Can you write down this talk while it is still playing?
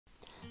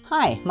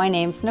Hi, my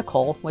name's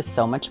Nicole with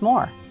So Much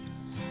More.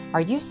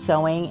 Are you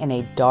sewing in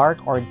a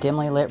dark or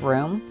dimly lit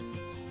room?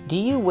 Do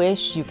you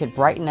wish you could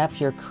brighten up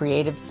your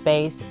creative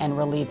space and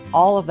relieve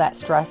all of that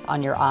stress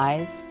on your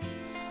eyes?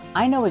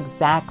 I know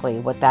exactly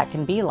what that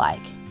can be like.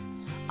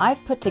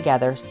 I've put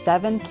together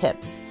 7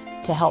 tips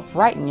to help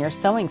brighten your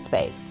sewing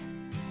space.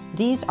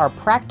 These are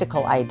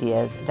practical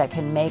ideas that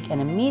can make an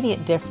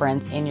immediate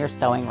difference in your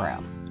sewing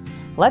room.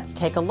 Let's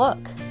take a look.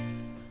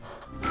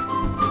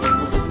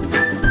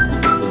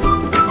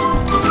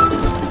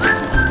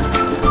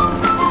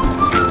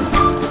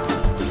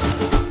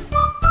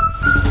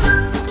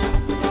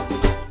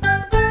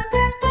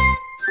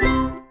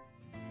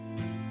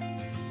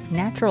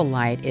 Natural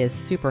light is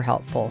super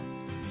helpful.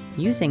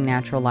 Using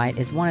natural light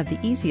is one of the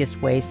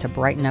easiest ways to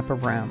brighten up a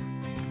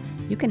room.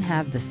 You can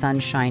have the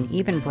sunshine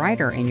even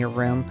brighter in your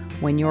room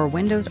when your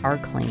windows are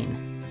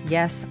clean.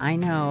 Yes, I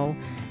know,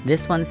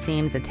 this one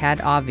seems a tad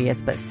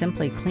obvious, but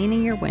simply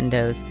cleaning your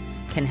windows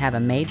can have a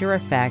major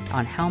effect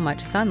on how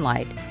much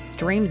sunlight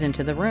streams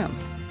into the room.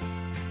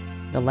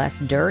 The less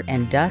dirt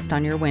and dust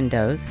on your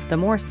windows, the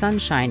more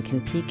sunshine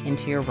can peek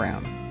into your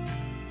room.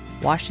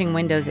 Washing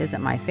windows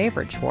isn't my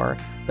favorite chore,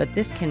 but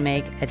this can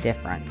make a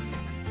difference.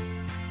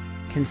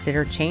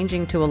 Consider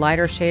changing to a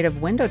lighter shade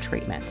of window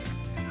treatment.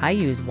 I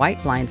use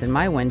white blinds in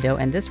my window,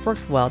 and this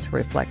works well to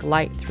reflect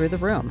light through the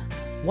room.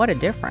 What a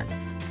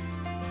difference!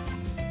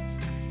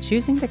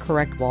 Choosing the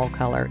correct wall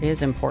color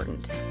is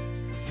important.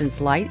 Since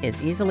light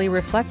is easily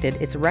reflected,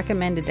 it's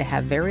recommended to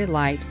have very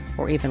light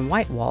or even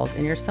white walls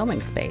in your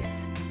sewing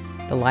space.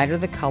 The lighter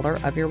the color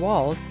of your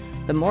walls,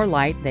 the more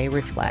light they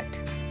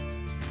reflect.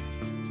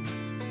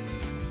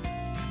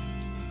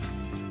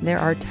 There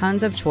are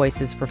tons of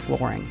choices for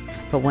flooring,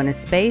 but when a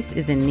space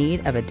is in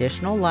need of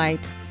additional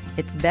light,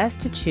 it's best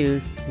to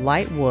choose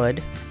light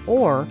wood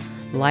or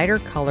lighter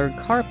colored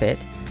carpet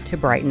to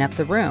brighten up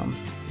the room.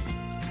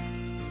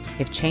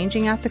 If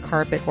changing out the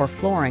carpet or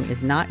flooring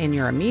is not in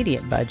your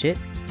immediate budget,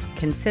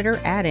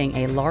 consider adding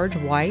a large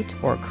white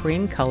or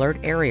cream colored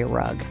area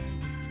rug.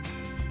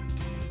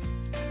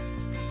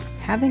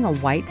 Having a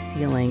white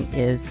ceiling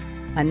is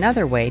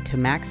another way to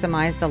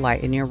maximize the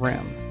light in your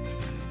room.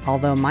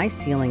 Although my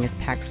ceiling is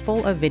packed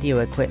full of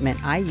video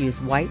equipment, I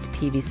use white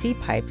PVC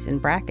pipes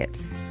and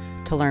brackets.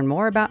 To learn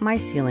more about my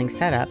ceiling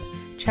setup,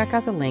 check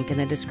out the link in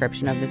the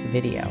description of this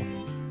video.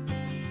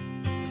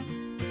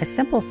 A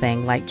simple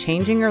thing like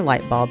changing your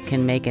light bulb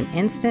can make an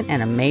instant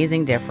and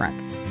amazing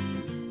difference.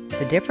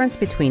 The difference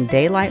between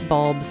daylight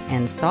bulbs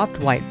and soft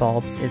white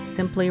bulbs is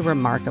simply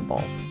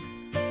remarkable.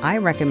 I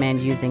recommend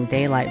using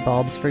daylight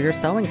bulbs for your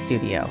sewing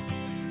studio.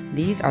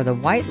 These are the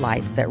white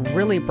lights that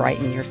really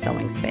brighten your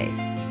sewing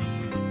space.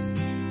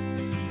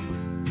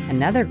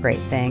 Another great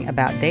thing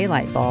about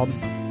daylight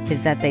bulbs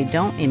is that they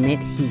don't emit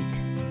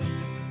heat.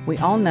 We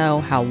all know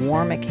how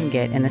warm it can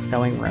get in a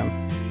sewing room.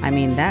 I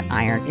mean, that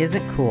iron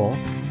isn't cool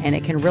and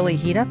it can really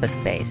heat up a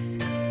space.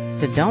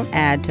 So don't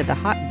add to the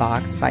hot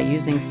box by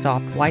using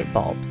soft white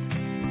bulbs.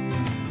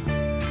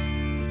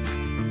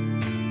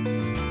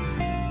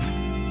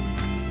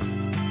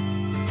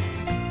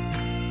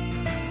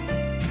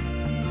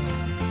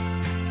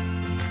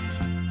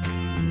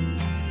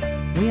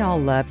 We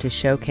all love to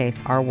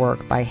showcase our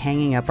work by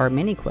hanging up our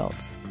mini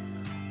quilts.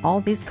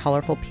 All these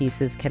colorful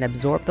pieces can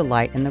absorb the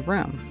light in the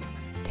room.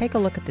 Take a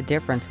look at the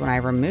difference when I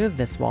remove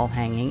this wall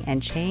hanging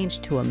and change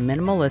to a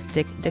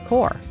minimalistic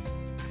decor.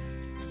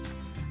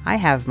 I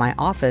have my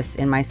office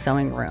in my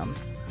sewing room.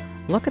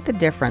 Look at the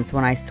difference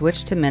when I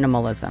switch to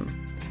minimalism.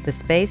 The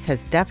space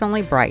has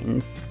definitely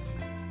brightened.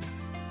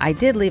 I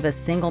did leave a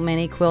single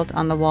mini quilt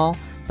on the wall,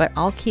 but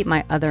I'll keep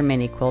my other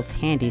mini quilts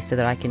handy so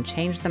that I can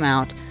change them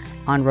out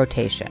on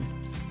rotation.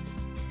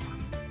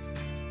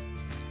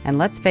 And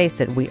let's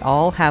face it, we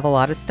all have a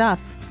lot of stuff.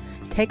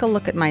 Take a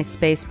look at my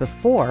space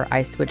before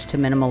I switched to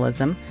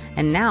minimalism,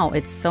 and now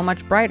it's so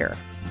much brighter.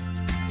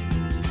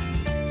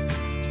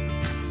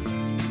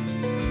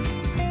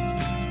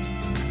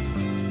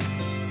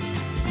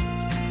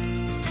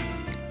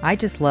 I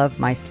just love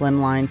my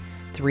Slimline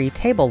 3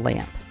 table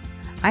lamp.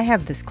 I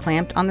have this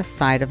clamped on the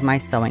side of my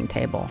sewing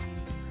table.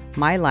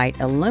 My light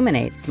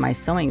illuminates my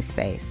sewing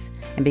space,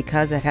 and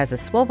because it has a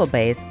swivel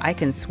base, I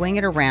can swing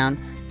it around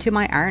to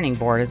my ironing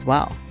board as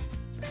well.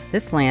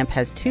 This lamp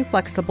has 2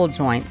 flexible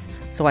joints,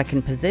 so I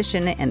can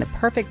position it in the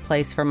perfect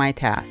place for my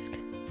task.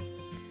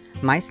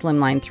 My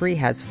Slimline 3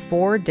 has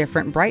 4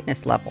 different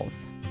brightness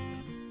levels.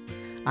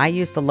 I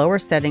use the lower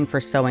setting for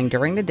sewing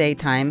during the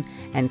daytime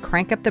and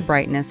crank up the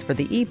brightness for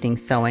the evening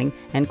sewing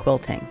and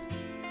quilting.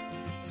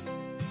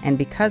 And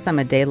because I'm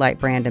a Daylight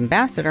brand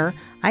ambassador,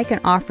 I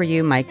can offer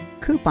you my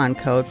coupon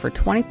code for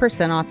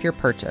 20% off your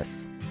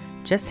purchase.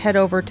 Just head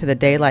over to the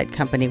Daylight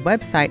Company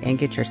website and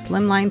get your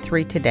Slimline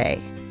 3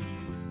 today.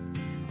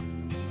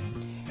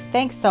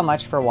 Thanks so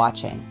much for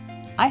watching.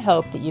 I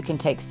hope that you can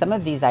take some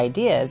of these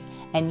ideas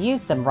and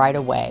use them right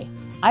away.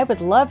 I would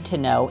love to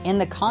know in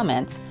the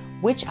comments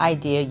which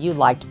idea you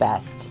liked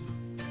best.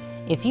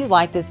 If you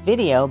like this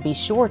video, be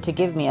sure to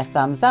give me a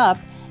thumbs up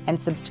and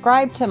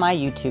subscribe to my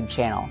YouTube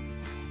channel.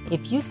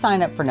 If you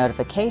sign up for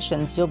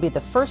notifications, you'll be the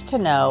first to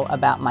know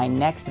about my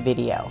next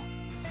video.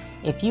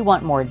 If you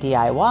want more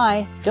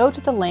DIY, go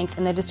to the link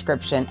in the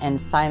description and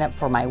sign up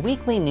for my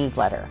weekly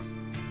newsletter.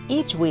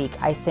 Each week,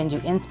 I send you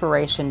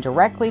inspiration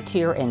directly to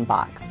your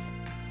inbox.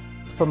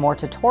 For more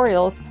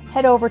tutorials,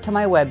 head over to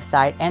my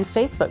website and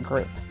Facebook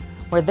group,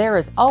 where there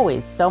is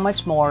always so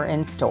much more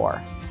in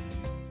store.